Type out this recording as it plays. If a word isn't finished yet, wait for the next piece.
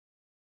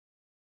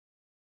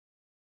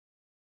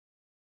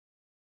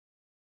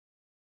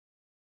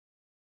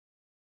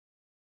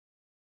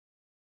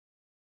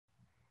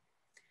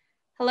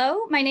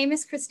Hello, my name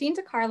is Christine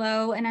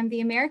DiCarlo, and I'm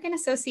the American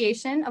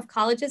Association of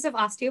Colleges of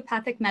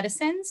Osteopathic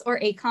Medicines, or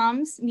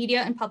AACOM's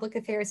Media and Public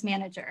Affairs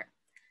Manager.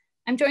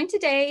 I'm joined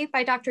today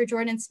by Dr.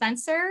 Jordan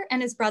Spencer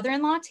and his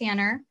brother-in-law,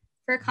 Tanner,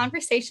 for a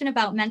conversation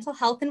about mental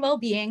health and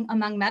well-being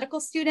among medical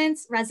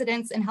students,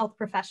 residents, and health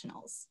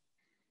professionals.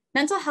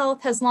 Mental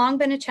health has long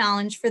been a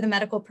challenge for the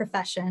medical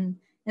profession,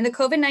 and the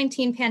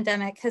COVID-19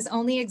 pandemic has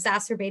only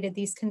exacerbated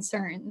these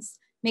concerns,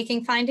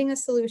 making finding a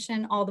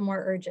solution all the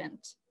more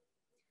urgent.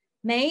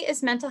 May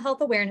is Mental Health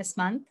Awareness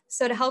Month,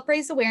 so to help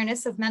raise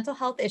awareness of mental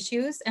health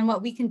issues and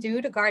what we can do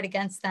to guard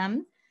against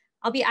them,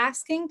 I'll be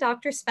asking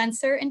Dr.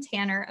 Spencer and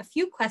Tanner a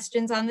few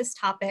questions on this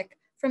topic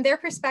from their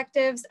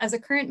perspectives as a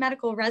current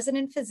medical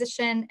resident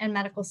physician and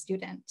medical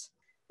student.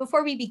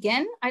 Before we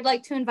begin, I'd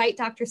like to invite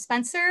Dr.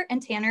 Spencer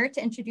and Tanner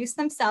to introduce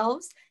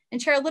themselves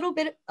and share a little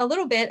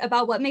bit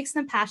about what makes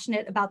them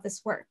passionate about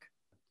this work.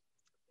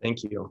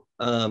 Thank you.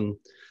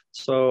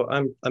 So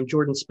I'm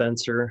Jordan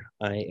Spencer.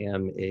 I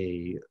am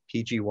a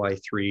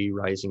PGY3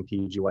 rising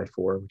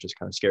PGY4, which is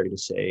kind of scary to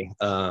say,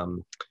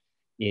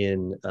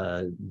 in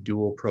a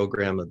dual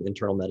program of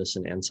internal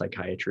medicine and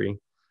psychiatry.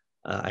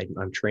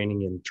 I'm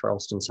training in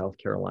Charleston, South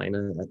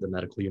Carolina at the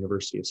Medical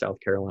University of South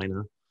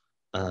Carolina.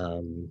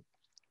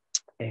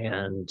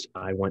 And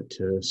I went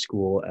to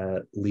school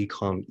at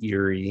AACOM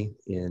Erie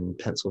in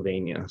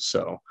Pennsylvania,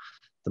 so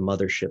the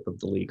mothership of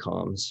the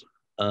AACOMs.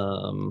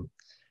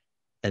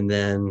 And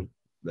then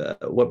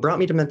what brought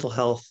me to mental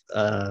health,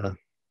 I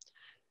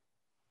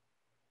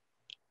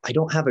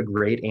don't have a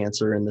great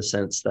answer in the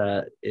sense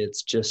that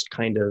it's just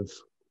kind of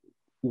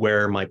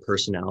where my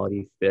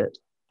personality fit.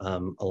 A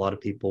lot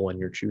of people, when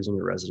you're choosing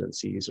your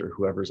residencies or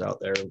whoever's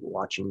out there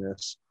watching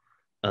this,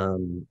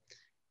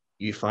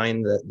 you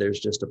find that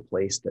there's just a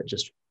place that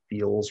just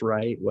feels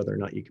right, whether or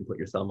not you can put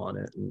your thumb on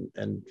it.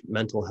 And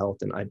mental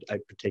health, and I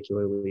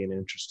particularly am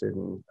interested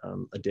in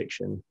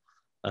addiction,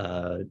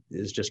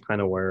 is just kind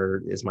of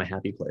where is my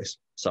happy place.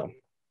 So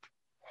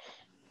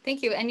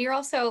thank you. And you're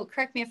also,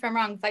 correct me if I'm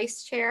wrong,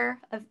 vice chair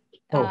of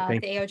the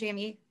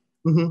AOGME.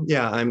 Mm-hmm.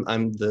 Yeah,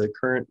 I'm the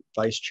current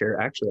vice chair.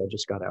 Actually, I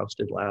just got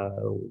ousted.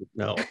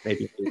 No,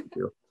 maybe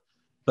two.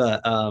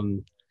 But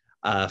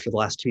for the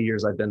last 2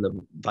 years, I've been the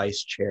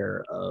vice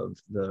chair of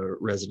the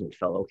resident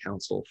fellow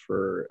council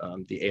for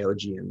the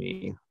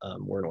AOGME.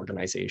 We're an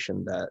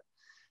organization that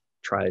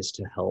tries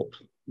to help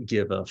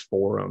give a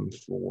forum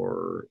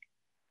for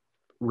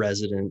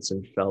residents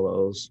and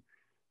fellows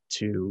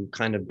to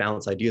kind of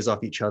bounce ideas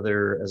off each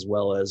other, as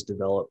well as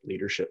develop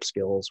leadership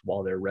skills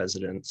while they're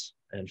residents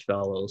and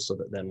fellows, so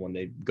that then when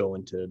they go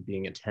into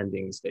being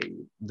attendings,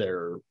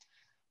 they're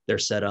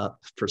set up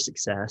for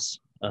success.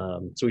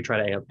 So we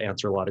try to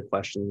answer a lot of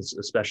questions,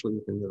 especially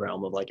within the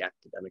realm of like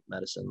academic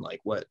medicine, like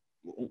what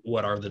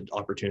are the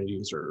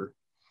opportunities, or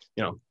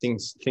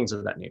things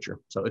of that nature.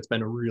 So it's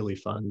been a really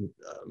fun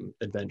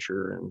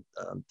adventure,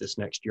 and this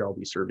next year I'll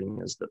be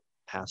serving as the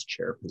past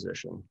chair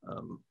position.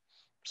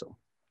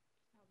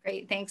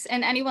 Great, thanks.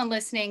 And anyone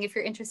listening, if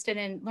you're interested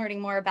in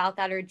learning more about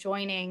that or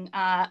joining,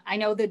 I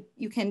know that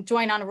you can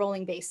join on a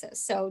rolling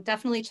basis. So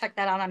definitely check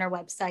that out on our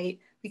website.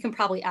 We can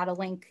probably add a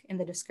link in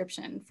the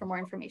description for more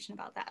information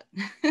about that.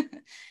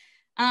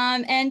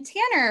 And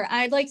Tanner,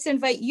 I'd like to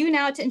invite you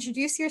now to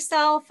introduce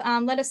yourself.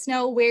 Let us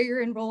know where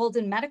you're enrolled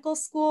in medical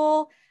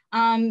school,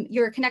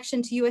 your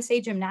connection to USA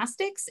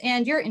Gymnastics,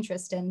 and your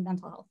interest in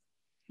mental health.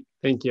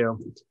 Thank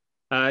you.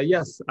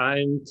 Yes,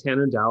 I'm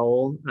Tanner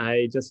Dowell.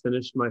 I just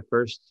finished my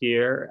first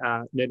year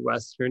at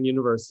Midwestern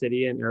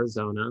University in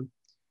Arizona.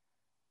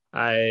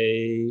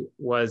 I've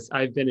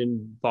been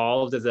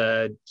involved as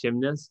a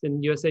gymnast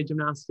in USA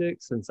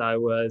Gymnastics since I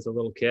was a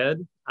little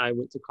kid. I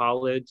went to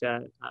college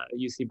at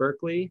UC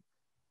Berkeley,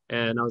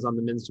 and I was on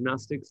the men's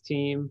gymnastics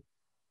team.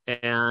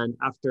 And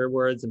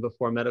afterwards and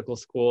before medical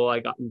school, I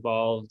got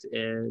involved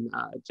in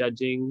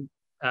judging,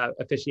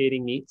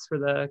 officiating meets for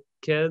the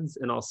kids,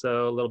 and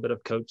also a little bit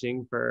of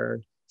coaching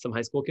for some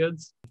high school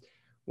kids.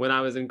 When I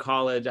was in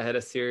college, I had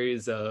a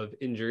series of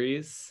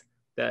injuries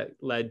that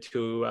led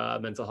to a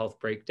mental health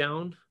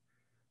breakdown.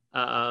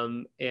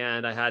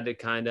 And I had to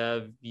kind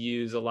of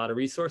use a lot of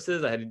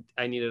resources.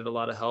 I needed a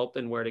lot of help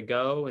in where to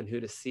go and who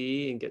to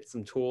see and get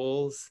some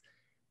tools.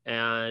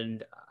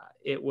 And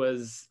it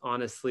was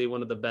honestly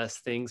one of the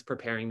best things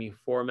preparing me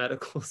for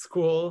medical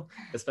school,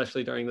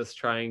 especially during this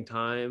trying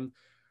time.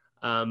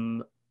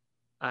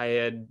 I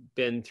had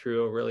been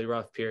through a really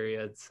rough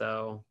period.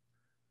 So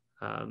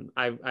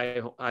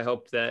I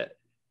hope that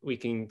we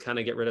can kind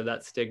of get rid of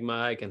that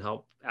stigma. I can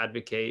help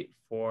advocate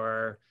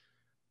for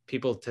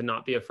people to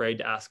not be afraid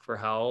to ask for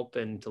help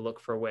and to look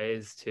for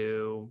ways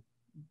to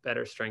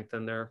better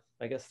strengthen their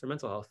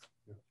mental health.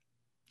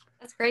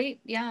 That's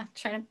great. Yeah,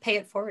 trying to pay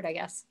it forward, I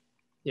guess.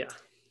 Yeah.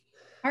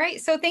 All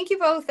right, so thank you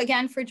both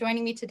again for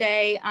joining me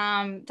today.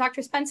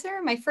 Dr.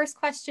 Spencer, my first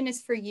question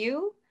is for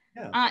you.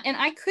 Yeah. And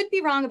I could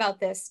be wrong about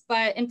this,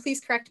 and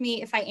please correct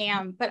me if I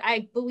am, but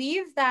I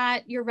believe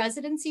that your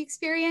residency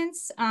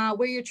experience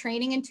where you're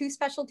training in two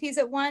specialties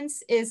at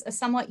once is a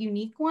somewhat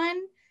unique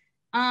one.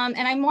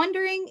 And I'm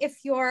wondering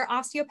if your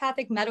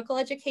osteopathic medical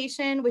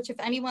education, which if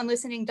anyone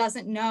listening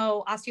doesn't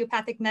know,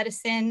 osteopathic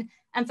medicine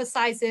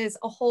emphasizes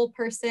a whole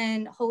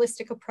person,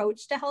 holistic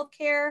approach to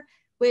healthcare,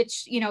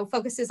 which, you know,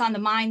 focuses on the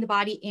mind, the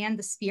body, and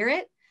the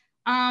spirit.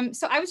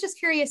 So I was just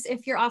curious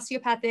if your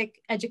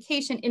osteopathic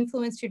education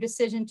influenced your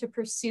decision to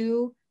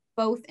pursue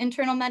both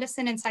internal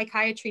medicine and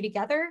psychiatry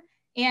together,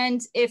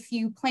 and if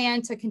you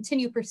plan to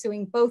continue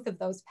pursuing both of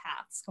those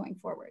paths going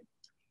forward.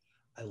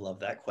 I love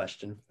that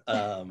question.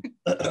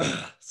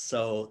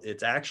 So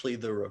it's actually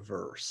the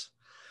reverse.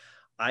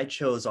 I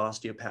chose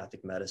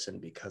osteopathic medicine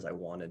because I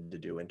wanted to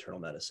do internal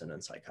medicine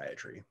and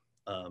psychiatry.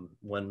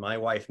 When my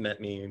wife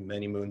met me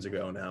many moons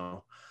ago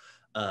now,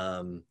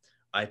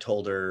 I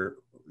told her,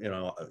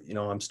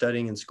 I'm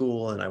studying in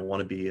school and I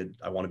want to be a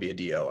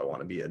DO. I want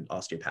to be an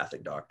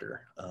osteopathic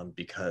doctor,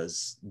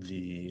 because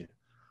the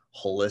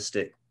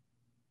holistic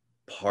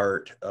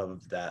part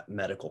of that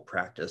medical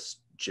practice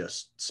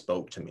just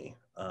spoke to me.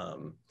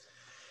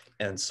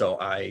 And so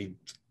I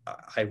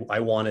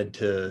wanted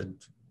to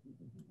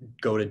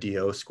go to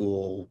DO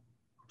school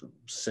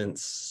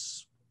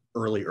since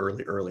early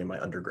in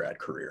my undergrad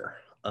career.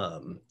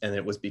 And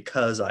it was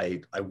because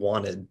I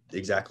wanted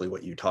exactly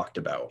what you talked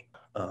about.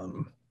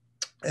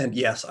 And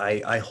yes,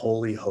 I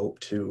wholly hope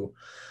to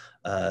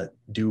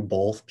do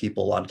both.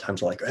 People a lot of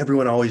times are like,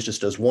 everyone always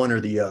just does one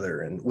or the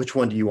other, and which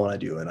one do you want to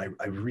do? And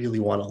I really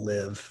want to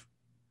live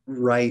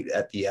right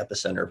at the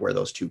epicenter of where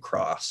those two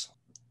cross.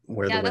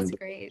 That's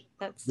great.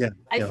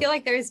 I feel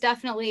like there's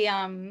definitely,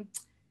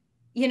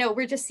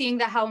 we're just seeing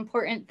how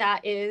important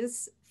that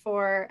is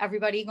for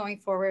everybody going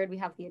forward. We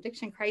have the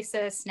addiction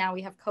crisis. Now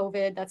we have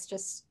COVID. That's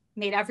just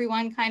made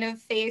everyone kind of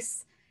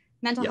face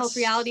mental health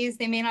realities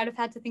they may not have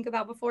had to think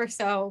about before.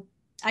 So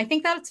I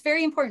think that's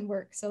very important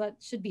work. So that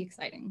should be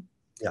exciting.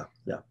 Yeah,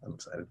 I'm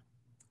excited.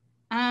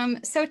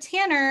 So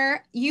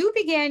Tanner, you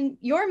began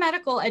your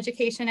medical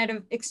education at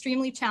an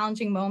extremely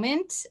challenging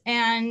moment.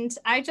 And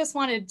I just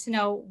wanted to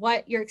know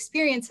what your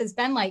experience has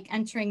been like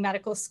entering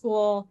medical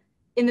school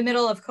in the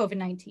middle of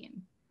COVID-19.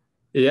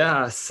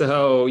 Yeah,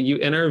 so you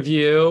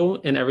interview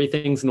and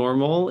everything's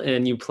normal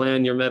and you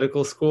plan your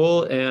medical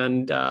school,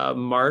 and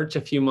March,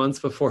 a few months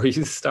before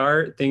you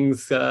start,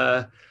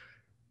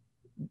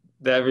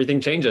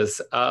 everything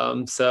changes.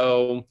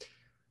 So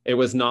it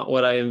was not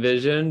what I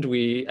envisioned.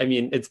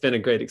 It's been a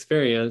great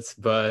experience,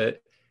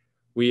 but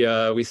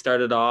we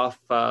started off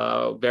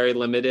very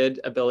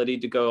limited ability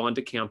to go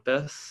onto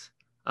campus.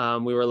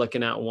 We were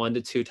looking at 1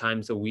 to 2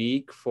 times a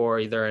week for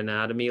either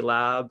anatomy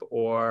lab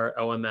or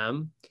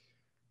OMM.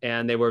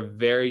 And they were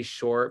very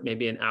short,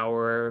 maybe an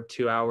hour,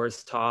 2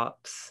 hours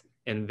tops,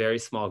 in very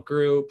small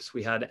groups.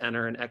 We had to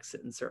enter and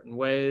exit in certain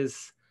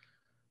ways.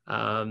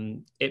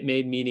 It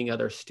made meeting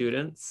other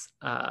students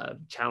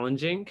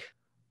challenging.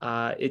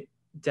 It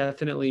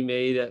definitely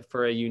made it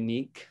for a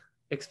unique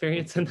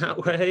experience in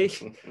that way.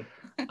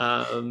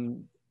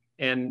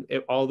 And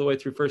all the way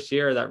through first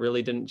year, that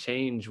really didn't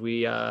change.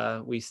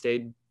 We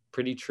stayed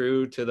pretty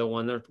true to the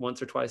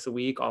once or twice a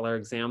week. All our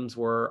exams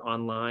were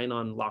online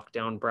on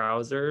lockdown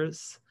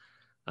browsers,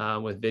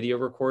 with video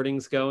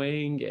recordings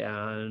going,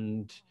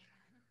 and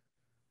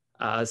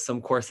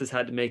some courses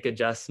had to make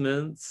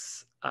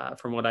adjustments,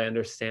 from what I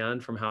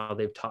understand, from how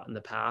they've taught in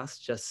the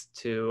past, just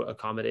to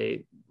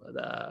accommodate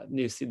the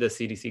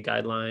CDC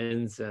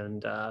guidelines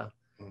and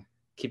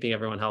keeping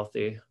everyone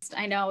healthy.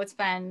 I know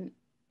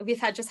we've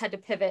had to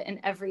pivot in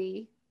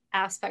every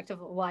aspect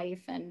of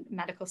life, and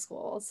medical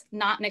schools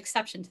not an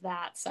exception to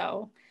that.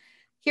 So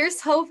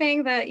here's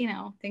hoping that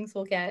things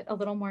will get a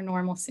little more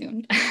normal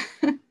soon.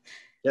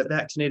 Get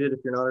vaccinated if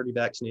you're not already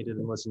vaccinated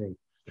and listening.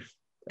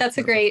 That's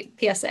a great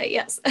PSA.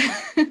 Yes.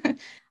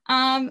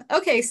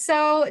 Okay,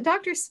 so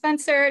Dr.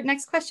 Spencer,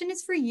 next question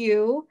is for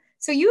you.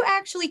 So you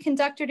actually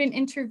conducted an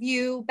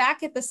interview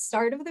back at the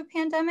start of the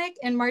pandemic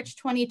in March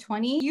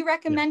 2020. You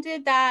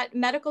recommended that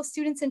medical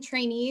students and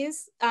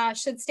trainees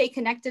should stay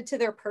connected to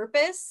their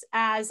purpose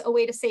as a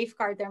way to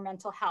safeguard their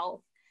mental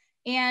health.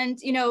 And,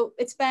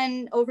 it's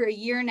been over a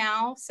year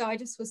now. So I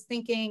just was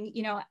thinking,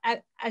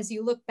 as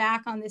you look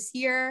back on this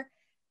year,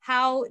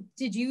 how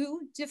did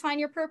you define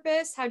your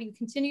purpose? How do you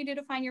continue to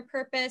define your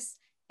purpose?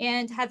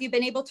 And have you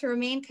been able to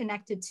remain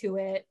connected to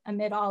it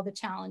amid all the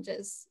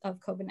challenges of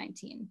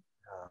COVID-19?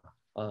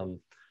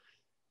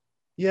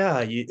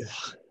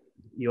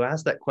 You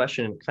asked that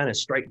question, and it kind of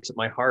strikes at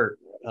my heart,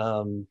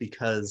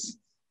 because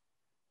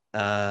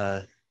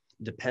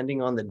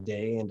depending on the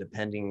day and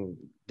depending,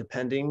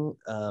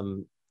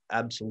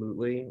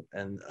 absolutely,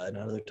 and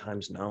other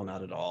times, no,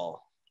 not at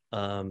all.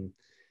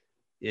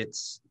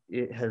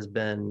 It has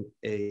been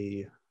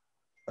a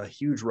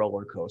huge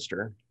roller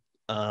coaster.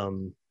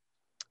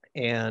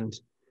 And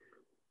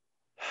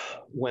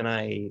when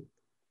I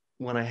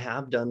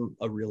have done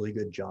a really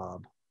good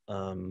job,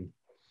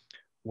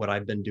 what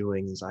I've been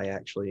doing is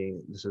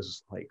this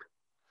is like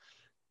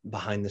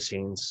behind the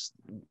scenes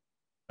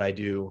I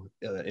do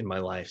in my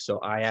life. So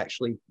I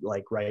actually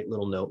write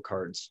little note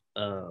cards,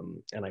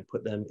 and I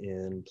put them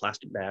in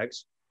plastic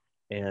bags,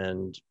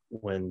 And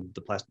when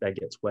the plastic bag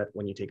gets wet,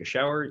 when you take a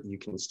shower, you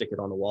can stick it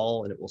on the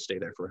wall and it will stay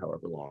there for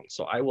however long.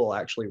 So I will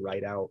actually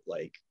write out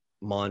like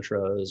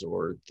mantras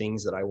or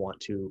things that I want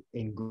to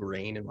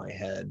ingrain in my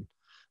head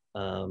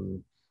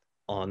on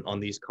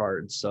these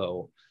cards.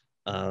 So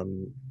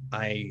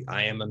I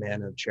am a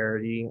man of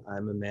charity.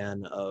 I'm a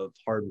man of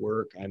hard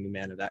work. I'm a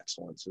man of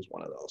excellence is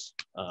one of those.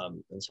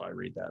 And so I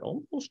read that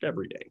almost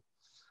every day.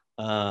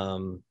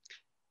 And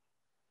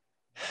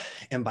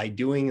by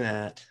doing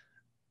that,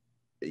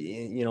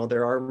 you know,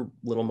 there are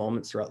little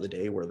moments throughout the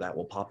day where that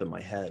will pop in my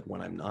head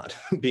when I'm not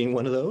being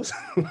one of those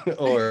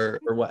or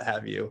what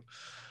have you.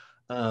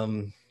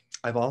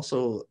 I've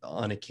also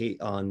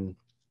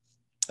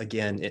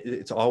again,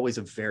 it's always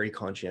a very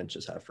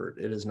conscientious effort.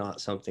 It is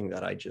not something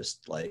that I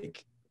just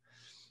like,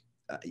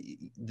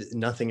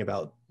 nothing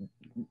about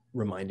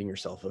reminding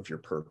yourself of your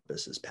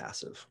purpose is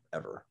passive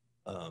ever.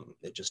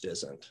 It just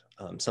isn't.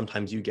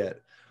 Sometimes you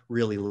get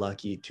really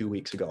lucky. 2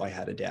 weeks ago, I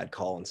had a dad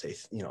call and say,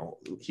 you know,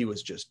 he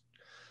was just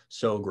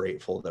so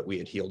grateful that we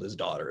had healed his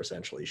daughter.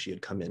 Essentially, she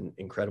had come in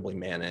incredibly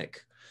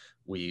manic.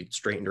 We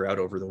straightened her out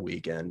over the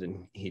weekend,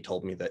 and he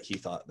told me that he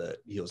thought that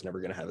he was never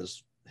going to have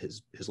his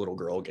little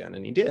girl again,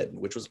 and he did,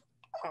 which was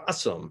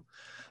awesome.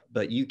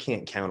 But you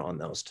can't count on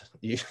those.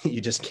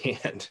 You just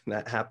can't.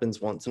 That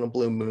happens once in a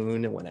blue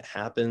moon, and when it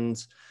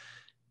happens,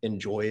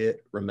 enjoy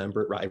it.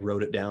 Remember it. I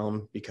wrote it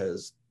down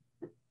because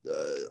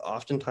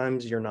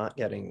oftentimes you're not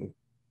getting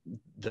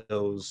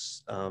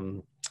those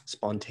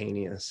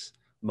spontaneous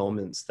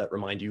moments that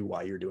remind you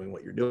why you're doing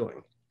what you're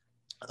doing.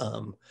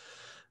 And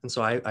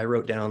so I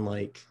wrote down,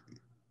 like,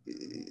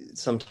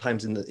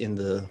 sometimes in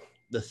the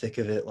thick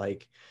of it,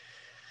 like,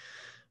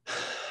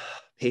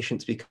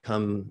 patients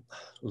become,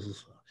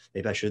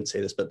 maybe I shouldn't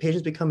say this, but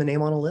patients become a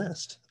name on a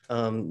list,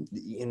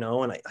 you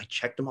know, and I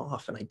checked them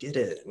off and I did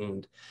it.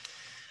 And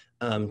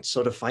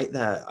so to fight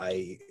that,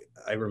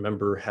 I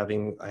remember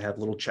I have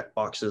little check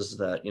boxes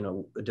that, you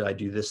know, did I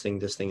do this thing,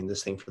 and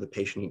this thing for the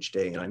patient each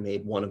day? And I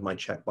made one of my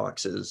check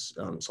boxes.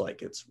 So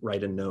like, it's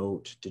write a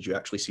note. Did you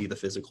actually see the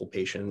physical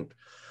patient?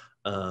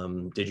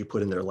 Did you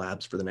put in their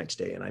labs for the next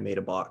day? And I made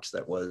a box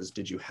that was,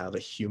 did you have a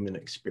human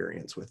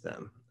experience with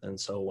them? And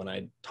so when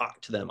I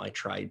talked to them, I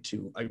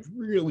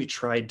really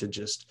tried to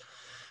just,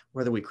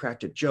 whether we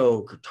cracked a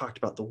joke or talked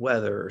about the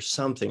weather or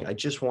something, I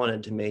just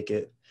wanted to make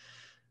it,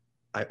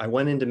 I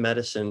went into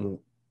medicine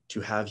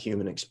to have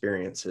human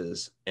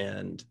experiences,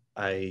 and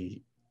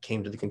I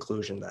came to the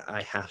conclusion that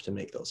I have to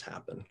make those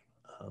happen.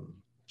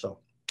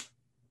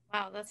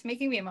 Wow, that's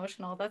making me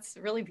emotional. That's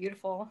really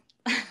beautiful.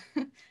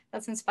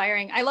 That's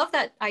inspiring. I love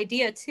that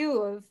idea too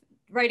of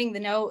writing the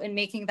note and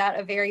making that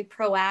a very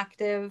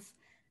proactive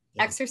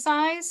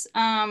exercise.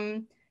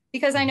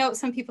 Because I know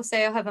some people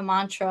say, I'll have a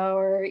mantra,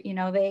 or, you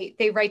know,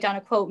 they write down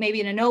a quote,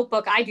 maybe in a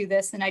notebook. I do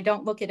this and I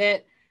don't look at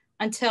it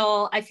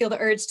until I feel the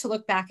urge to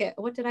look back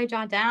at, what did I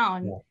jot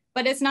down? Yeah.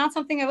 But it's not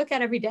something I look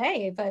at every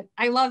day, but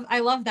I love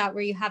that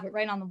where you have it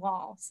right on the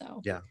wall.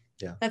 So yeah.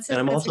 And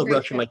I'm also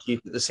brushing my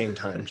teeth at the same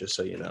time, just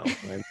so you know.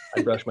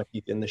 I brush my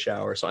teeth in the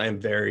shower. So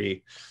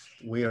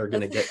we are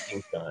going to get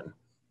things done.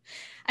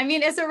 I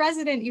mean, as a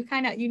resident, you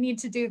need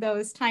to do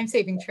those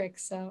time-saving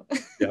tricks. So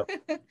yep.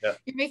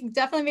 You're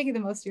definitely making the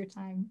most of your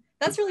time.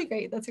 That's really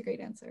great. That's a great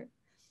answer.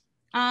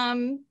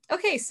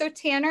 Okay, so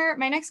Tanner,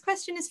 my next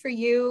question is for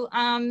you.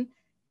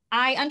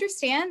 I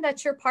understand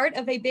that you're part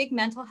of a big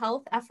mental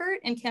health effort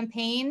and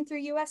campaign through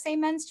USA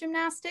Men's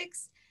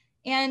Gymnastics.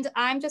 And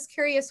I'm just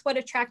curious what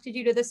attracted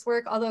you to this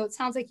work, although it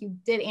sounds like you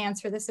did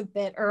answer this a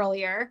bit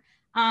earlier.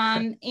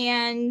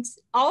 And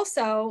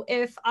also,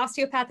 if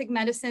osteopathic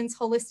medicine's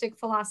holistic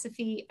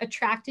philosophy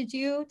attracted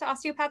you to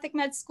osteopathic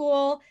med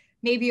school,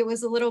 maybe it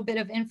was a little bit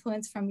of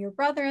influence from your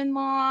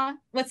brother-in-law.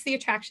 What's the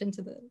attraction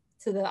to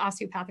the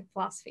osteopathic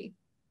philosophy?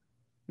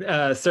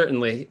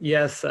 Certainly.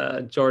 Yes,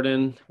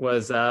 Jordan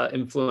was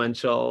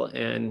influential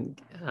in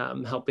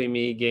helping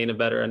me gain a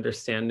better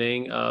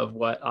understanding of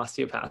what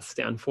osteopaths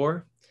stand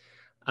for.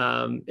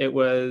 It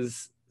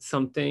was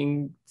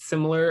something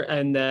similar,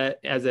 and that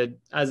as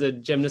a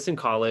gymnast in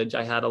college,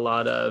 I had a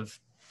lot of,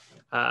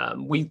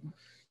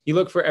 you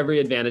look for every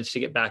advantage to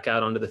get back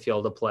out onto the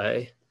field of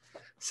play.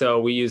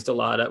 So we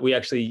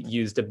actually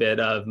used a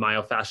bit of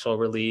myofascial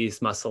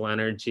release, muscle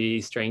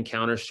energy, strain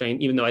counter strain,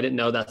 even though I didn't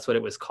know that's what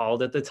it was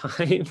called at the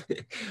time.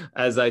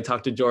 As I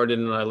talked to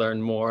Jordan and I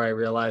learned more, I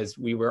realized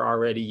we were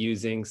already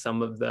using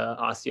some of the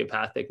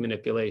osteopathic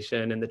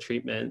manipulation and the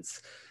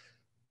treatments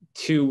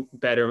to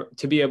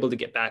be able to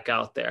get back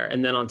out there.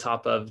 And then on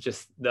top of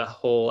just the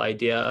whole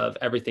idea of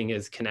everything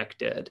is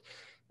connected.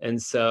 And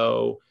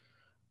so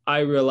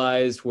I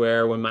realized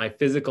when my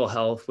physical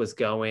health was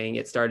going,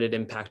 it started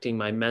impacting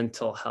my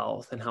mental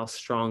health and how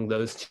strong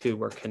those two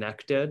were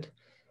connected.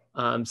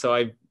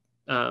 So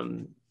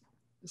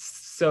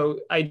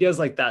ideas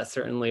like that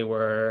certainly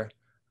were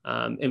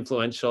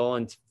influential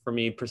and for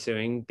me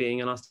pursuing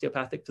being an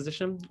osteopathic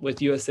physician.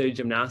 With USA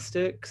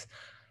Gymnastics,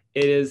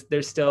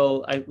 there's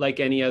still, like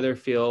any other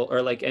field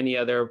or like any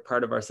other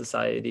part of our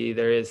society,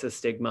 there is a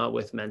stigma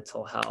with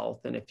mental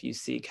health. And if you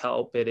seek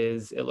help,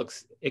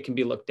 it can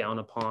be looked down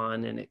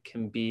upon, and it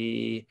can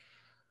be,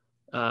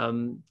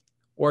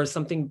 or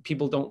something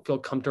people don't feel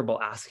comfortable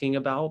asking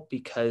about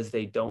because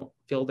they don't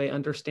feel they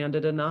understand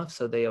it enough.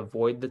 So they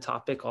avoid the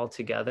topic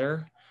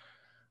altogether,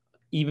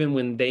 even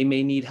when they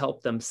may need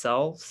help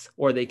themselves,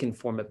 or they can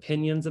form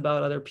opinions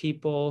about other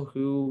people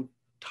who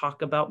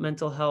talk about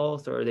mental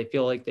health, or they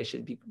feel like they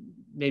should be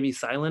maybe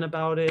silent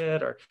about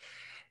it, or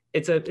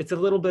it's a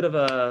little bit of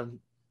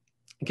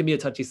it can be a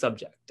touchy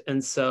subject.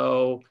 And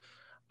so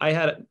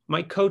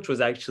my coach was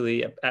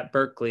actually at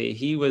Berkeley.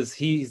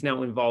 He's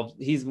now involved.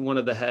 He's one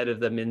of the head of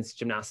the men's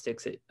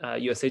gymnastics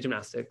at USA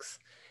Gymnastics.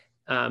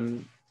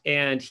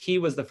 And he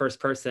was the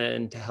first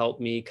person to help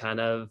me kind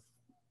of,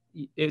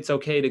 it's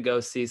okay to go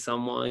see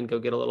someone, go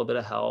get a little bit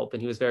of help.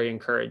 And he was very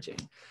encouraging.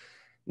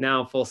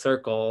 Now, full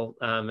circle,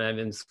 I'm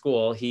in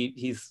school.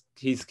 He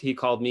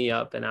called me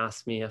up and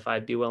asked me if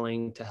I'd be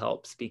willing to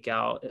help speak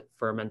out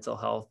for mental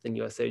health in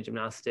USA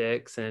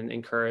Gymnastics and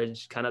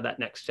encourage kind of that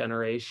next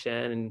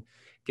generation and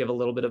give a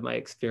little bit of my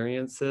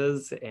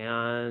experiences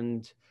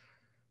and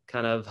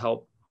kind of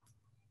help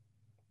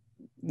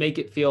make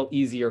it feel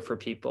easier for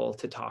people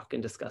to talk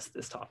and discuss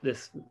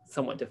this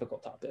somewhat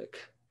difficult topic.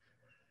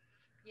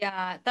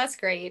 Yeah, that's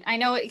great. I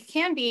know it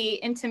can be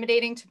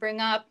intimidating to bring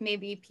up.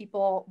 Maybe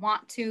people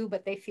want to,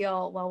 but they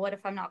feel, well, what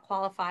if I'm not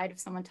qualified? If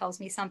someone tells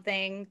me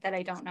something that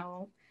I don't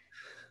know,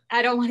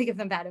 I don't want to give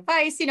them bad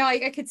advice.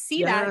 I could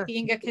see that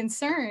being a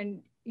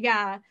concern.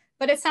 Yeah.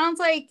 But it sounds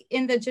like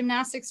in the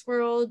gymnastics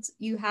world,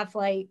 you have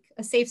like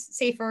a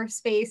safer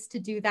space to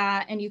do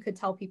that. And you could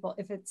tell people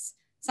if it's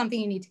something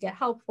you need to get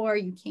help for,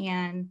 you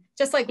can,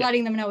 just like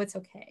letting them know it's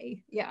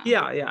okay. Yeah.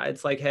 Yeah.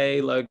 It's like,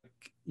 hey, look,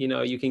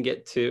 you can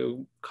get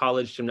to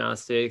college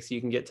gymnastics,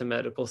 you can get to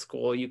medical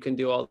school, you can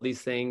do all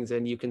these things,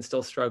 and you can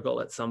still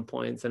struggle at some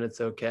points, and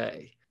it's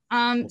okay.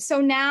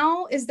 So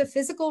now is the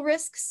physical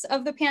risks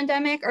of the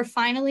pandemic are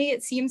finally,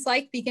 it seems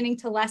like, beginning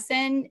to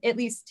lessen, at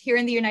least here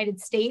in the United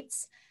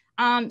States.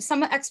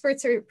 Some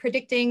experts are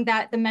predicting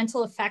that the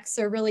mental effects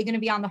are really going to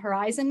be on the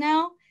horizon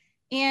now.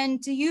 And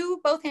do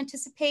you both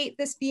anticipate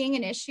this being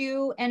an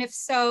issue? And if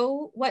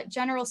so, what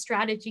general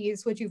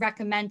strategies would you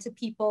recommend to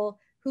people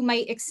who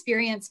might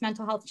experience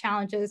mental health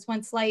challenges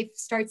once life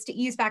starts to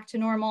ease back to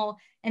normal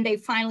and they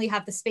finally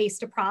have the space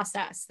to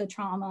process the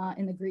trauma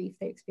and the grief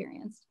they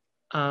experienced?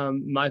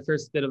 My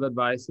first bit of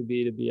advice would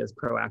be to be as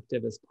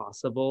proactive as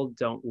possible.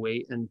 Don't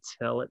wait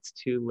until it's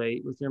too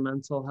late with your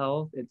mental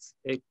health. It's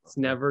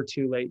never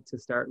too late to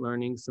start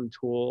learning some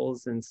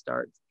tools and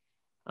start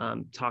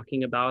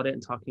talking about it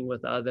and talking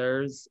with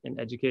others and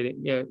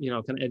educating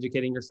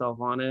yourself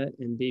on it,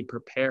 and be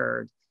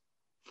prepared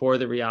for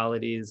the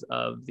realities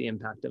of the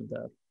impact of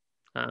the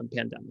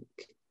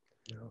pandemic.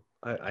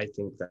 I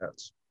think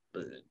that's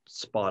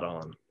spot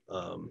on.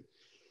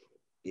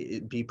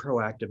 Be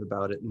proactive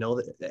about it. Know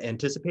that,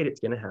 anticipate it's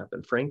going to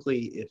happen.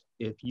 Frankly,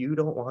 if you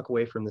don't walk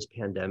away from this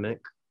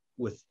pandemic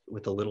with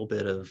a little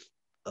bit of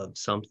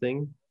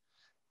something,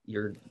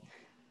 you're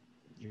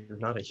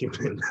not a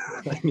human.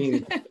 I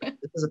mean,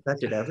 this has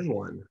affected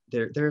everyone.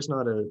 There's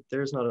not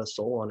a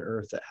soul on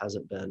earth that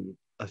hasn't been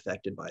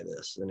affected by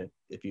this. And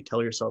if you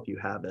tell yourself you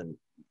haven't,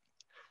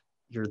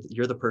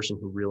 you're the person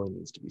who really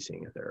needs to be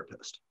seeing a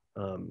therapist.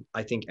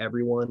 I think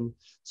everyone.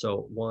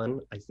 So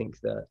one, I think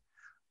that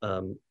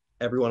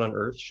everyone on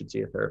earth should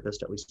see a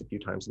therapist at least a few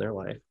times in their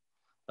life,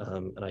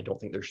 and I don't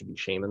think there should be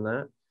shame in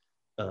that.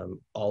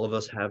 All of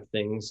us have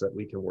things that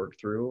we can work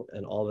through,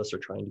 and all of us are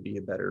trying to be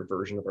a better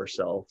version of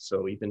ourselves.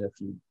 So even if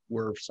you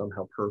were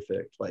somehow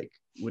perfect, like,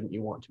 wouldn't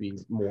you want to be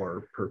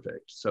more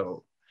perfect?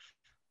 So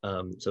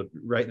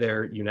right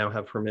there, you now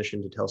have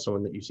permission to tell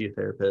someone that you see a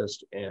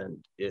therapist, and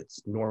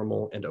it's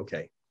normal and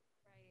okay.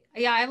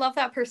 Yeah, I love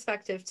that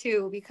perspective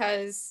too,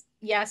 because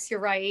yes, you're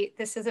right.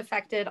 This has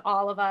affected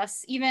all of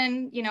us.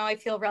 Even, I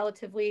feel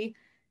relatively,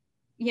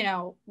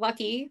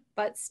 lucky,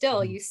 but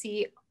still you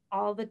see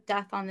all the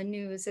death on the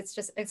news.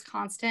 It's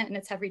constant, and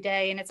it's every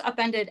day, and it's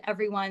upended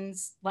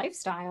everyone's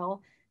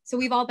lifestyle. So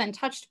we've all been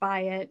touched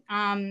by it.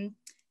 And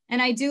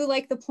I do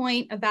like the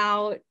point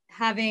about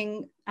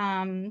having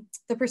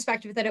the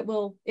perspective that it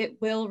will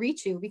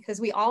reach you,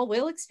 because we all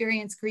will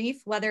experience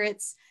grief, whether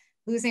it's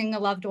losing a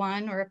loved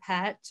one or a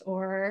pet,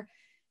 or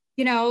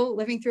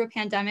living through a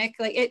pandemic.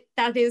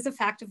 That is a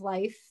fact of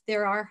life.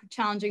 There are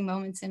challenging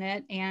moments in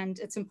it, and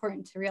it's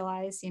important to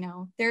realize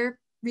there are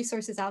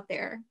resources out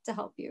there to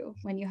help you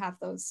when you have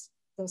those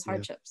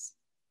hardships.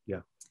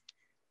 Yeah.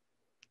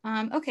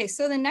 Okay,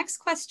 so the next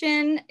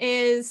question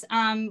is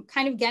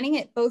kind of getting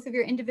at both of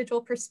your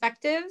individual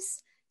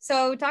perspectives.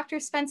 So Dr.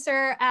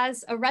 Spencer,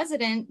 as a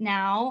resident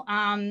now,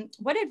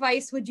 what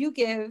advice would you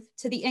give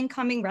to the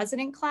incoming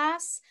resident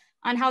class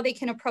on how they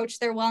can approach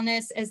their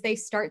wellness as they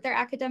start their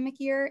academic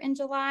year in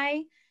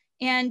July?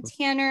 And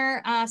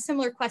Tanner,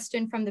 similar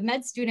question from the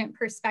med student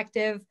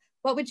perspective,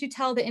 what would you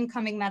tell the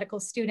incoming medical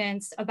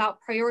students about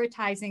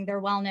prioritizing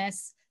their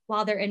wellness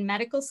while they're in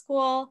medical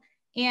school?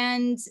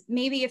 and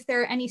maybe if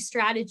there are any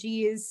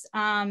strategies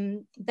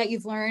that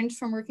you've learned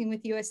from working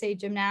with USA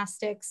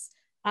Gymnastics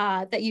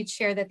that you'd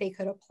share that they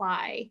could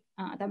apply.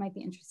 That might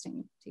be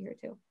interesting to hear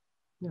too.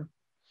 Yeah.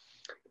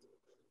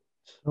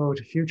 So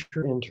to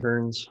future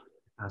interns,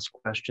 ask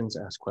questions,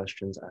 ask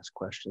questions, ask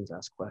questions,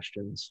 ask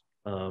questions.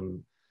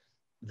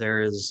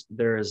 There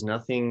is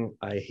nothing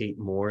I hate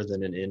more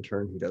than an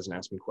intern who doesn't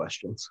ask me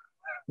questions.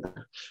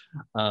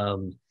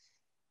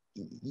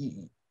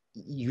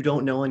 You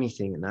don't know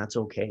anything, and that's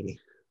okay.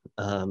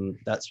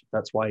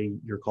 That's why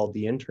you're called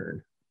the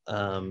intern.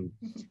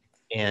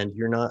 And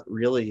you're not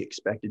really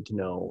expected to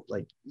know,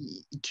 like,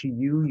 to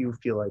you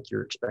feel like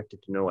you're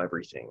expected to know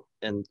everything,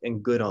 and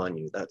good on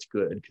you. That's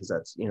good, because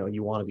that's, you know,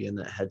 you want to be in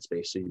that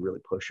headspace, so you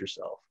really push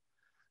yourself.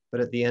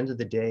 But at the end of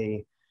the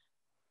day,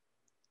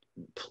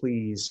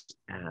 please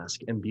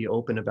ask and be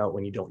open about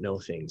when you don't know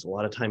things. A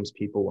lot of times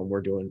people,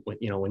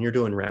 when you're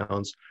doing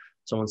rounds,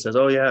 someone says,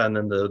 oh yeah, and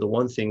then the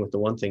one thing with the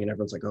one thing, and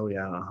everyone's like, oh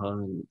yeah,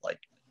 and like,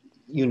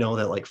 you know,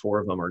 that like 4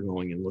 of them are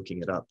going and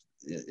looking it up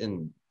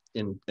in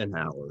an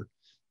hour.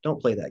 Don't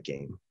play that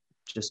game.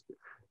 Just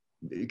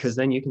because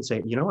then you can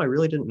say, you know, I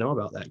really didn't know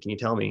about that. Can you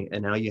tell me?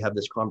 And now you have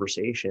this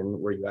conversation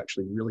where you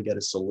actually really get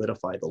to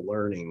solidify the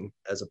learning,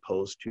 as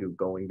opposed to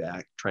going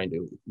back, trying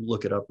to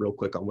look it up real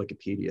quick on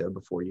Wikipedia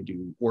before you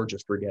do, or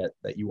just forget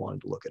that you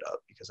wanted to look it up,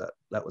 because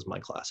that was my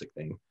classic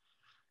thing.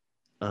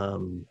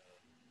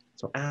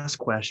 So ask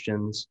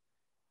questions.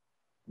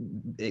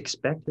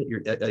 Expect that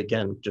you're,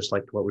 again, just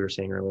like what we were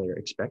saying earlier,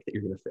 expect that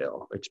you're going to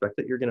fail. Expect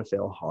that you're going to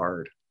fail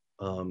hard.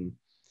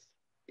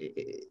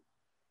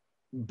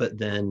 But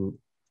then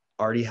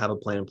already have a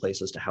plan in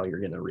place as to how you're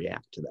going to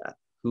react to that.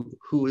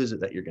 Who is it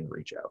that you're going to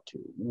reach out to?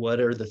 What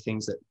are the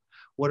things,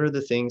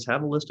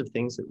 have a list of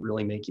things that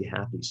really make you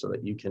happy, so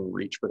that you can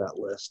reach for that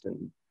list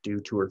and do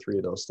 2 or 3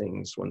 of those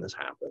things when this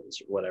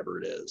happens, whatever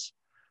it is.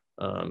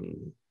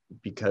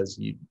 Because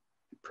you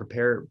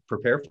prepare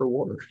for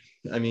war.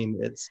 I mean,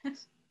 it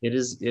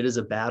is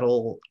a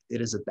battle.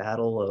 It is a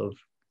battle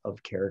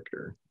of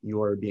character.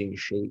 You are being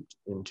shaped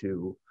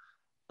into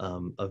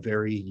a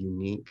very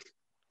unique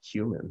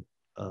human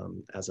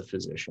as a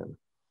physician,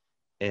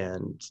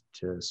 and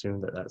to assume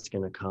that that's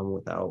going to come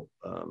without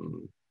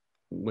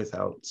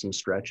some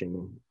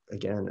stretching,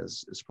 again,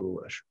 is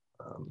foolish.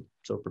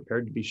 So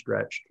prepared to be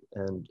stretched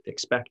and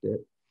expect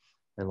it.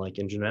 And like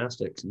in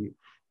gymnastics,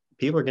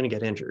 people are going to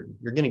get injured.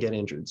 You're going to get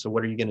injured. So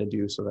what are you going to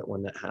do so that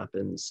when that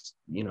happens,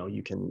 you know,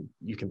 you can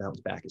bounce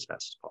back as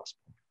fast as possible?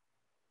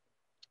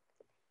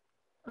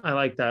 I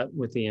like that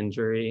with the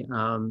injury.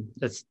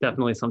 That's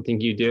definitely something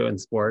you do in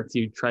sports.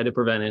 You try to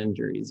prevent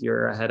injuries.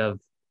 You're ahead of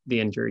the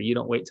injury. You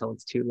don't wait till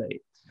it's too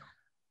late.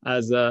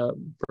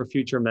 For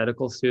future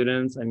medical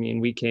students, I mean,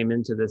 we came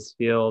into this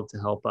field to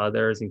help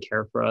others and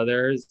care for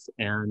others.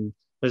 And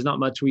there's not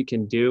much we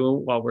can do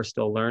while we're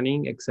still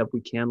learning, except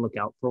we can look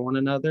out for one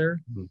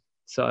another. Mm-hmm.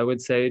 So I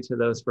would say to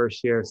those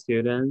first year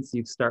students,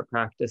 you start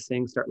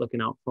practicing, start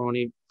looking out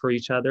for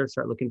each other,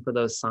 start looking for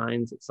those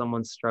signs that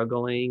someone's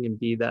struggling, and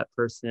be that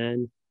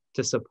person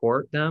to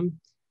support them.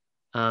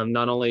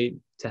 Not only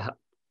to help,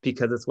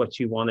 because it's what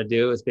you want to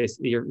do, it's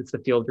basically it's the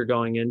field you're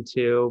going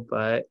into,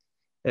 but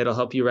it'll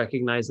help you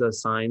recognize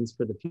those signs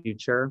for the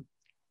future.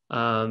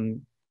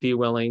 Be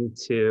willing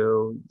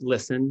to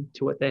listen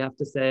to what they have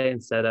to say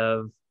instead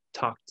of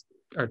talk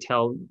or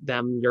tell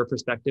them your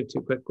perspective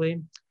too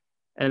quickly.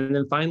 And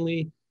then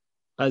finally,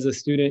 as a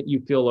student,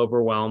 you feel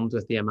overwhelmed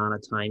with the amount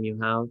of time you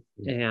have.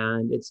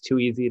 And it's too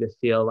easy to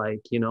feel like,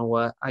 you know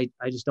what, I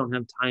just don't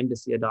have time to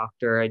see a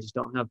doctor. I just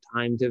don't have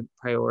time to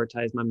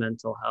prioritize my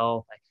mental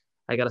health.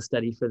 I got to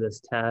study for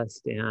this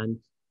test. And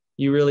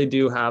you really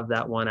do have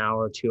that 1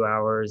 hour, 2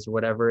 hours,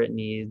 whatever it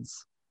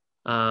needs.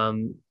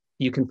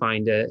 You can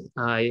find it.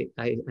 I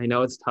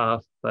know it's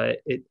tough, but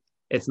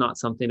it's not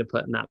something to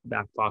put in that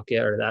back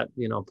pocket, or that,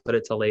 you know, put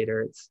it to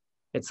later.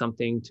 It's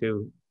something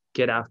to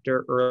get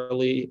after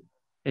early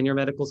in your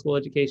medical school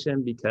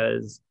education,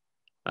 because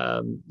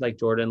like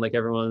Jordan, like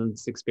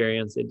everyone's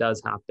experience, it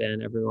does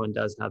happen. Everyone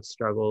does have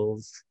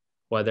struggles,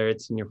 whether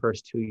it's in your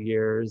first 2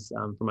 years.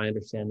 From my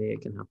understanding,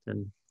 it can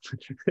happen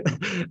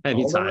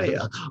anytime,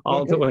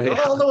 all the way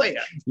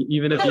up.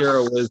 Even if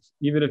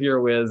you're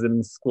a whiz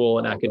in school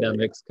and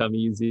academics come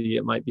easy,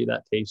 it might be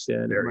that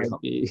patient. It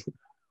might be.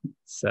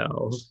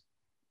 So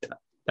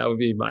that would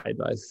be my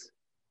advice.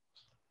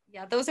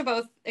 Yeah, those are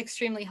both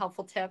extremely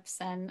helpful tips.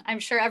 And I'm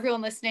sure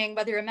everyone listening,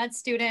 whether you're a med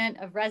student,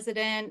 a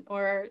resident,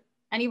 or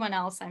anyone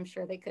else, I'm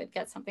sure they could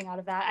get something out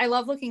of that. I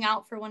love looking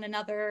out for one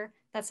another.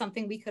 That's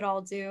something we could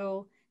all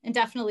do. And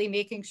definitely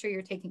making sure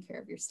you're taking care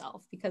of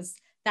yourself, because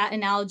that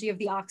analogy of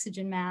the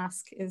oxygen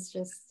mask is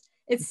just,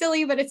 it's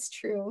silly, but it's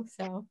true.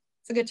 So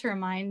it's good to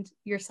remind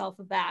yourself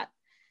of that.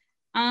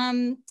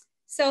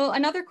 So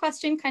another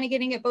question, kind of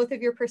getting at both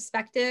of your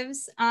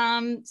perspectives.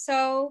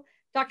 So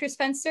Dr.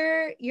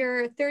 Spencer,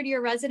 you're a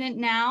 3rd-year resident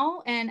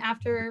now, and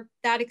after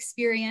that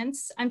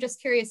experience, I'm just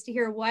curious to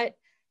hear what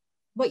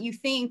you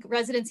think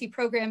residency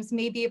programs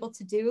may be able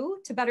to do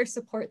to better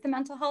support the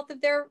mental health of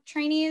their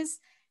trainees,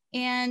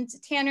 And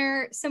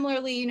Tanner,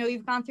 similarly,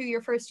 you've gone through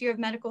your first year of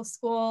medical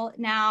school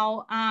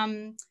now.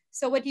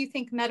 So what do you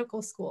think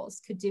medical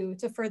schools could do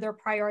to further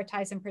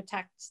prioritize and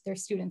protect their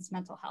students'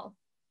 mental health?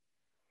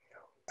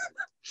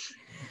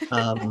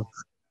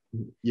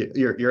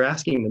 You're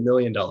asking the $1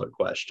 million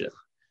question,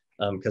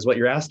 because what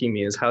you're asking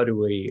me is how do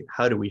we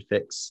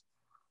fix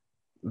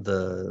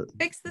the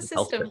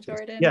system,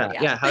 Jordan?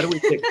 Yeah. How do we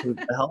fix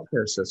the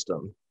healthcare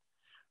system?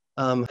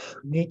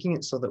 Making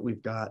it so that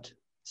we've got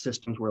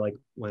systems where, like,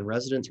 when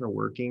residents are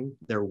working,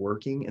 they're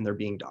working and they're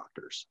being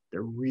doctors.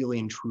 They're really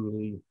and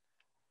truly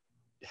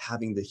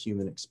having the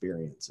human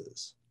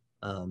experiences,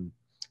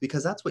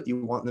 because that's what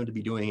you want them to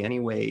be doing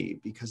anyway,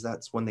 because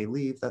that's when they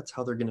leave, that's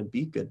how they're going to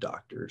be good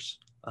doctors.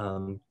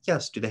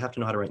 Yes, do they have to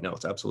know how to write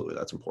notes? Absolutely,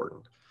 that's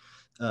important.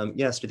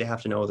 Yes, do they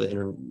have to know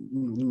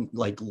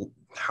like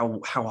how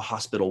a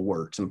hospital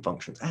works and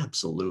functions?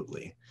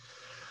 Absolutely.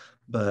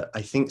 But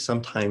I think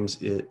sometimes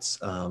it's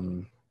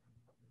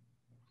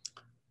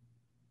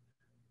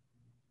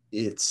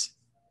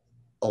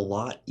a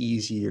lot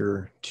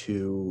easier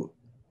to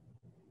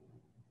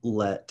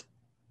let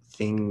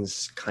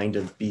things kind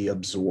of be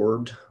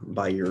absorbed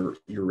by your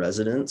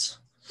residents,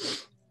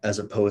 as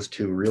opposed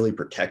to really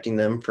protecting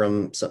them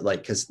from,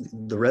 like, because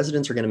the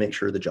residents are going to make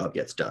sure the job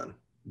gets done.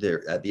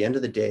 They're, at the end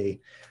of the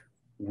day,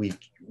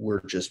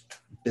 we're just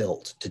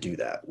built to do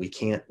that. We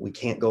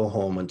can't go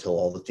home until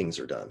all the things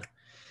are done.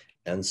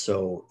 And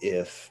so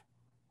if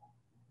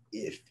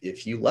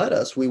you let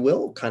us, we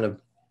will kind of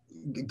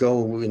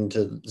go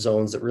into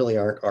zones that really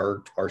aren't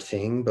our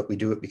thing, but we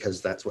do it because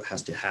that's what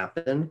has to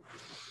happen.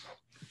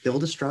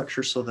 Build a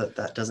structure so that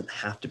that doesn't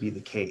have to be the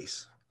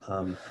case.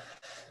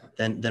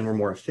 Then we're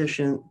more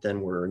efficient, then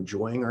we're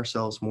enjoying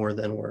ourselves more,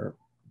 then we're,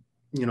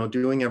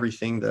 doing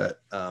everything that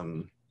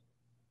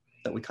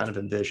that we kind of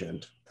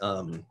envisioned.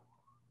 And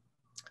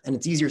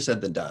it's easier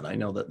said than done. I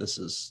know that this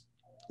is,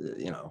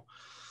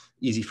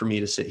 easy for me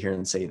to sit here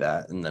and say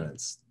that, and then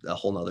it's a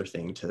whole nother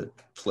thing to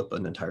flip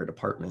an entire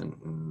department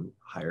and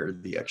hire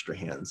the extra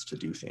hands to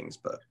do things.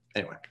 But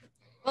anyway.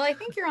 Well, I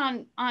think you're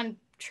on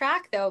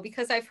track, though,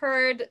 because I've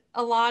heard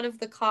a lot of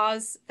the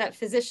cause that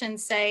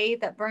physicians say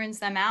that burns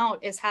them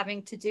out is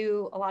having to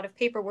do a lot of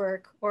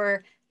paperwork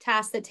or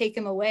tasks that take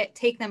them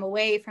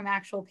away from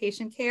actual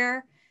patient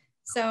care.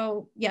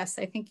 So yes,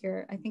 I think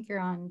you're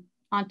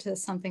onto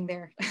something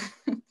there.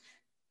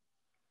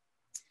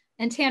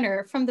 And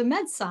Tanner, from the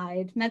med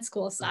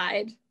school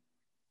side,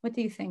 what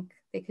do you think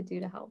they could do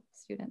to help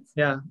students?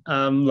 Yeah,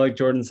 like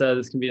Jordan said,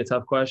 this can be a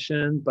tough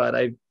question, but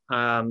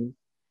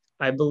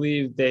I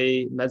believe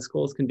med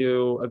schools can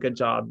do a good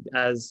job.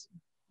 As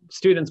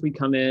students, we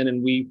come in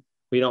and we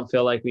don't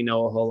feel like we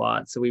know a whole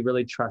lot. So we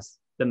really trust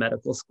the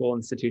medical school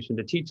institution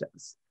to teach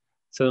us.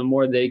 So the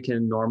more they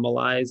can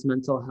normalize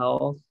mental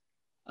health,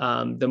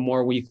 the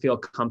more we feel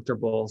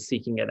comfortable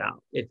seeking it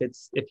out.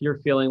 If you're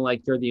feeling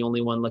like you're the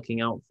only one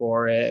looking out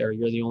for it, or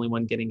you're the only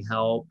one getting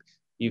help,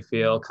 you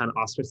feel kind of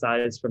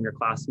ostracized from your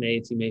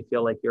classmates. You may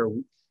feel like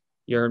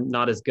you're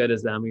not as good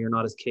as them, or you're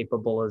not as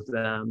capable as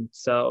them.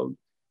 So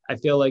I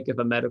feel like if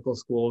a medical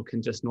school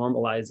can just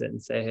normalize it and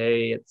say,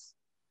 hey,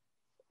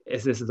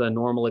 this is a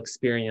normal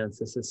experience,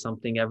 this is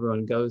something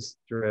everyone goes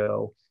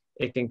through,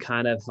 it can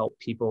kind of help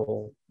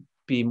people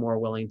be more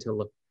willing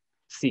to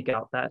seek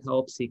out that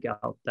help, seek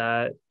out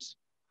that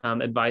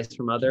advice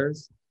from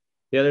others.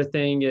 The other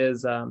thing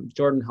is,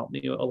 Jordan helped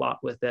me a lot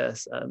with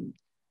this.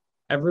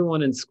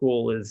 Everyone in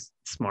school is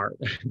smart,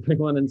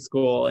 everyone in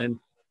school. And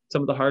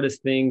some of the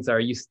hardest things are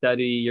you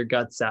study your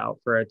guts out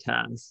for a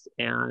test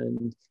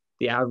and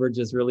the average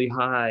is really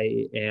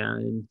high.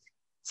 And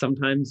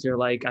sometimes you're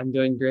like, I'm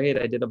doing great,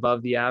 I did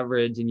above the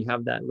average, and you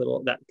have that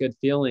good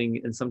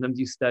feeling. And sometimes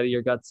you study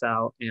your guts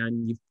out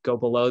and you go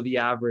below the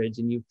average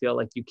and you feel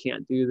like you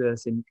can't do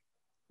this. And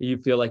you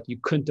feel like you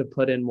couldn't have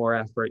put in more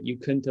effort, you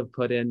couldn't have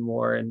put in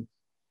more, and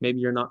maybe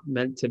you're not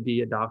meant to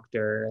be a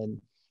doctor. And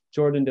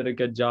Jordan did a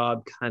good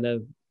job kind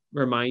of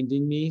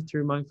reminding me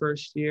through my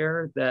first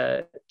year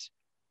that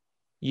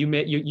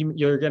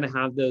you're going to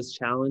have those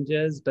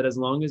challenges, but as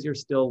long as you're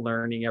still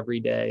learning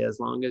every day, as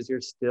long as you're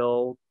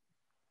still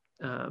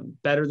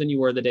better than you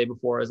were the day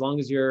before, as long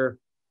as you're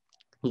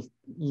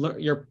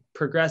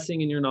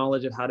progressing in your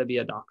knowledge of how to be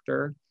a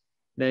doctor,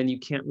 then you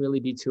can't really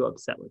be too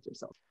upset with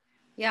yourself.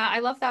 Yeah, I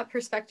love that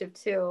perspective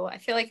too. I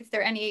feel like if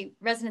there are any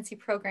residency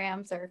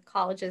programs or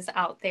colleges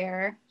out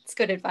there, it's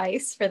good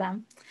advice for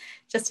them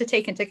just to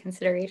take into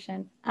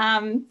consideration.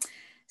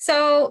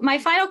 So my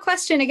final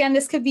question, again,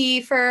 this could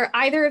be for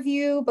either of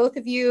you, both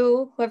of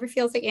you, whoever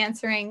feels like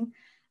answering.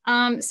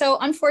 So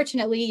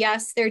unfortunately,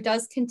 yes, there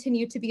does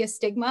continue to be a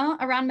stigma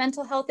around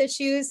mental health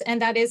issues,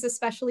 and that is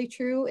especially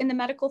true in the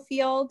medical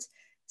field.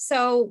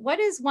 So what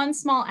is one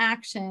small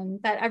action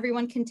that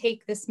everyone can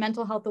take this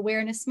Mental Health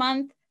Awareness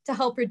Month to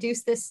help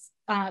reduce this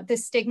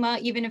stigma,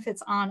 even if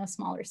it's on a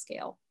smaller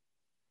scale?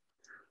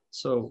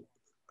 So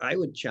I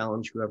would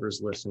challenge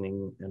whoever's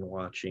listening and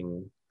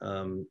watching,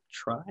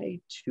 try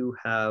to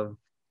have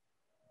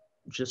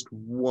just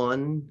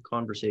one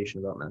conversation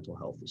about mental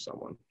health with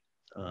someone,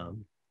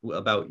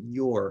 about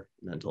your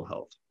mental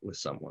health with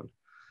someone.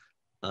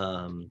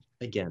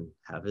 Again,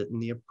 have it in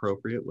the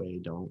appropriate way.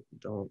 Don't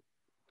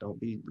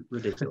be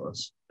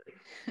ridiculous.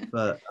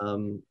 But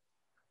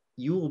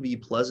you will be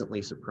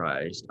pleasantly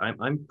surprised.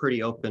 I'm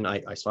pretty open.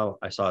 I saw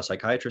a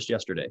psychiatrist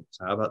yesterday.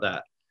 So how about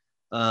that?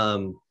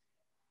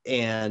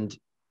 And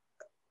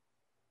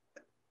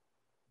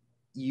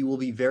you will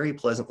be very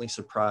pleasantly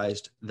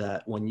surprised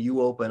that when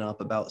you open up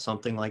about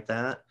something like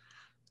that,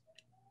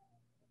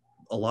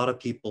 a lot of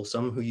people,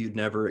 some who you'd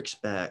never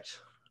expect,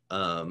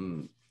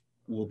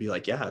 will be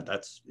like, yeah,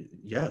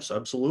 yes,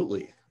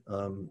 absolutely.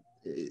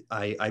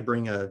 I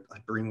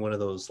bring one of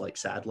those like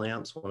sad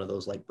lamps, one of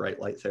those like bright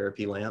light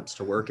therapy lamps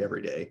to work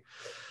every day,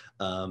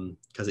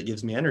 because it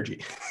gives me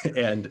energy.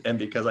 and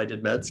because I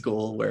did med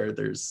school where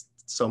there's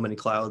so many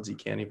clouds,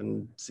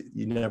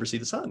 you never see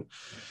the sun.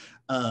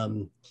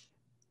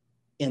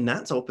 And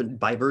that's open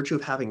by virtue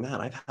of having that.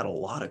 I've had a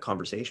lot of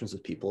conversations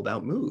with people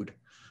about mood.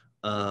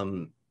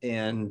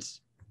 And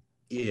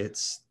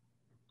it's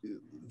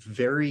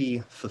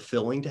very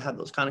fulfilling to have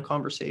those kind of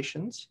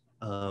conversations.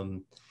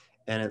 And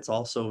it's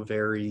also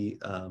very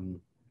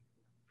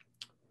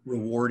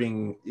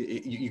rewarding.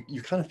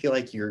 You kind of feel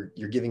like you're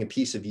giving a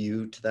piece of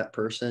you to that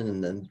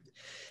person,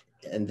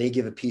 and they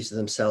give a piece of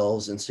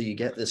themselves. And so you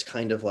get this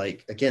kind of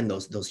like, again,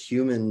 those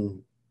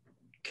human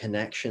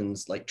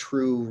connections, like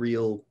true,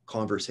 real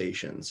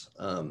conversations.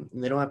 And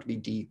they don't have to be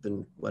deep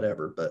and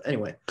whatever. But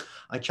anyway,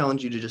 I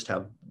challenge you to just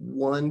have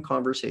one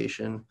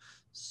conversation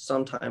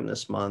sometime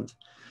this month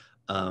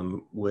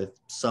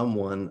with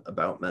someone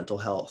about mental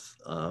health,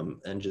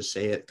 and just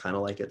say it kind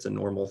of like it's a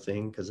normal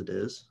thing, because it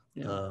is.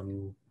 Yeah.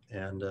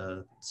 And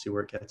see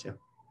where it gets you.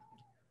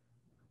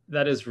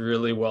 That is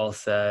really well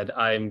said.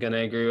 I'm going to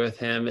agree with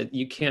him.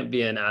 You can't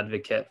be an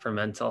advocate for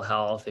mental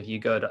health if you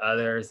go to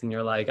others and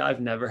you're like,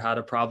 I've never had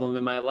a problem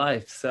in my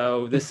life,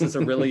 so this is a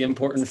really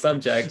important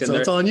subject. And so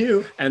it's on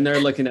you. And they're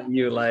looking at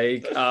you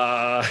like,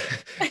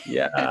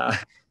 yeah,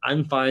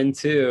 I'm fine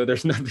too.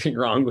 There's nothing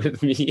wrong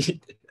with me.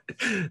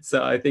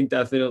 So I think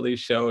definitely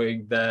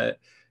showing that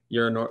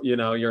you're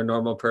a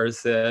normal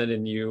person,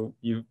 and you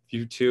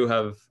too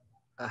have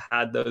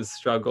had those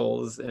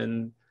struggles,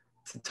 and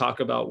to talk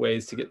about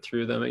ways to get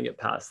through them and get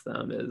past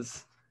them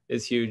is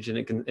huge. And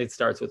it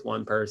starts with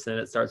one person.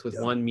 It starts with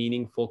one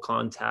meaningful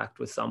contact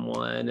with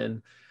someone.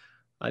 And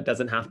it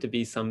doesn't have to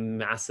be some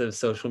massive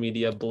social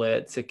media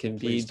blitz. It can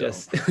be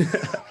just,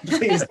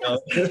 please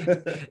don't.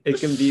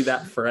 It can be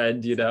that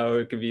friend,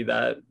 it can be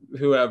that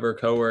whoever,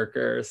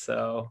 coworker.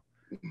 So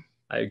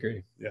I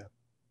agree. Yeah.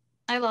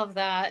 I love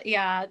that.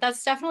 Yeah,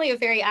 that's definitely a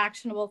very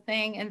actionable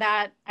thing. And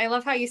that, I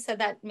love how you said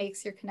that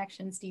makes your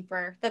connections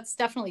deeper. That's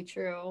definitely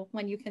true.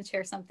 When you can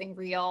share something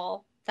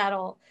real,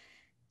 that'll,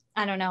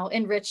 I don't know,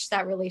 enrich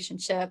that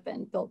relationship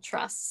and build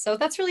trust. So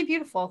that's really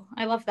beautiful.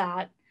 I love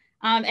that.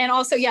 And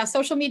also, yeah,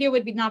 social media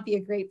would not be a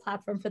great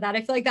platform for that.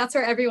 I feel like that's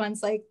where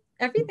everyone's like,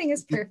 everything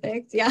is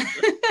perfect. Yeah.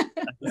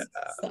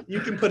 So. You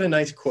can put a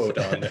nice quote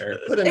on there.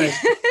 Put a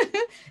nice.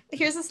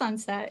 Here's a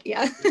sunset.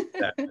 Yeah.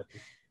 Exactly.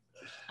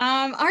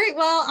 All right.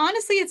 Well,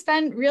 honestly, it's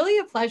been really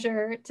a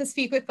pleasure to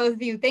speak with both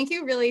of you. Thank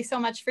you really so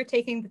much for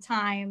taking the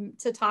time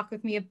to talk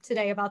with me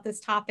today about this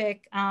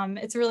topic.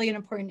 It's really an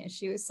important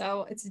issue,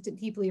 so it's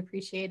deeply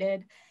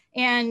appreciated.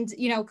 And,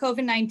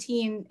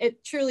 COVID-19,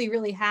 it truly,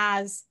 really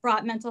has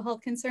brought mental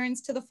health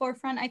concerns to the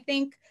forefront, I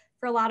think,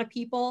 for a lot of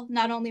people,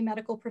 not only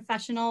medical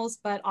professionals,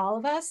 but all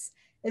of us,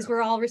 as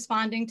we're all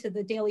responding to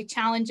the daily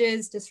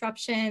challenges,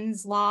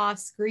 disruptions,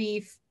 loss,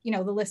 grief,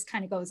 the list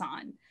kind of goes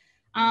on.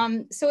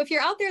 So if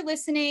you're out there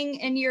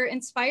listening and you're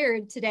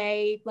inspired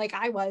today, like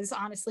I was,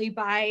 honestly,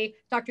 by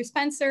Dr.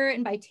 Spencer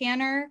and by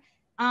Tanner,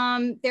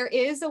 there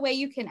is a way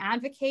you can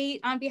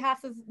advocate on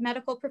behalf of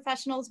medical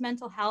professionals'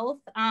 mental health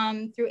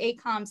through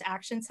AACOM's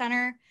Action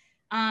Center.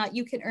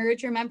 You can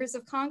urge your members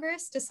of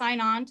Congress to sign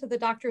on to the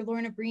Dr.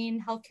 Lorna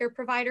Breen Healthcare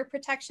Provider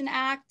Protection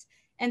Act.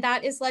 And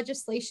that is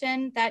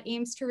legislation that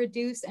aims to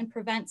reduce and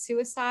prevent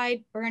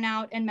suicide,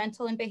 burnout, and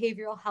mental and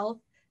behavioral health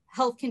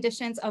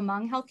conditions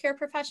among healthcare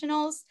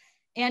professionals.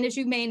 And as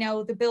you may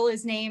know, the bill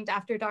is named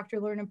after Dr.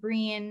 Lorna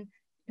Breen,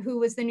 who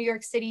was the New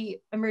York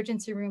City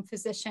emergency room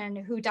physician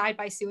who died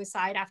by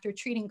suicide after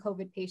treating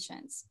COVID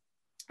patients.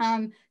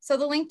 So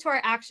the link to our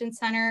Action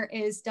Center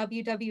is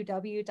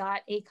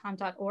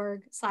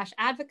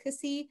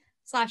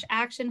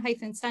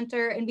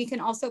www.acom.org/advocacy/action-center. And we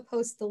can also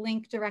post the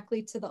link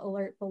directly to the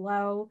alert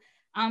below.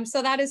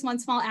 So that is one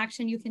small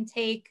action you can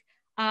take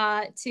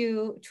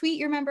to tweet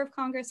your member of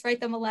Congress,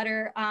 write them a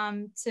letter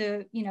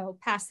to,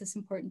 pass this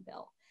important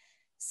bill.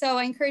 So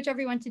I encourage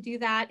everyone to do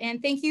that. And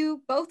thank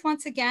you both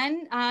once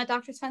again,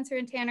 Dr. Spencer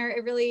and Tanner.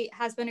 It really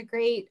has been a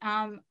great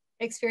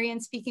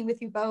experience speaking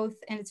with you both,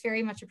 and it's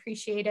very much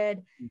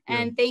appreciated.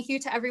 And thank you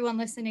to everyone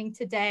listening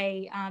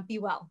today. Be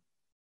well.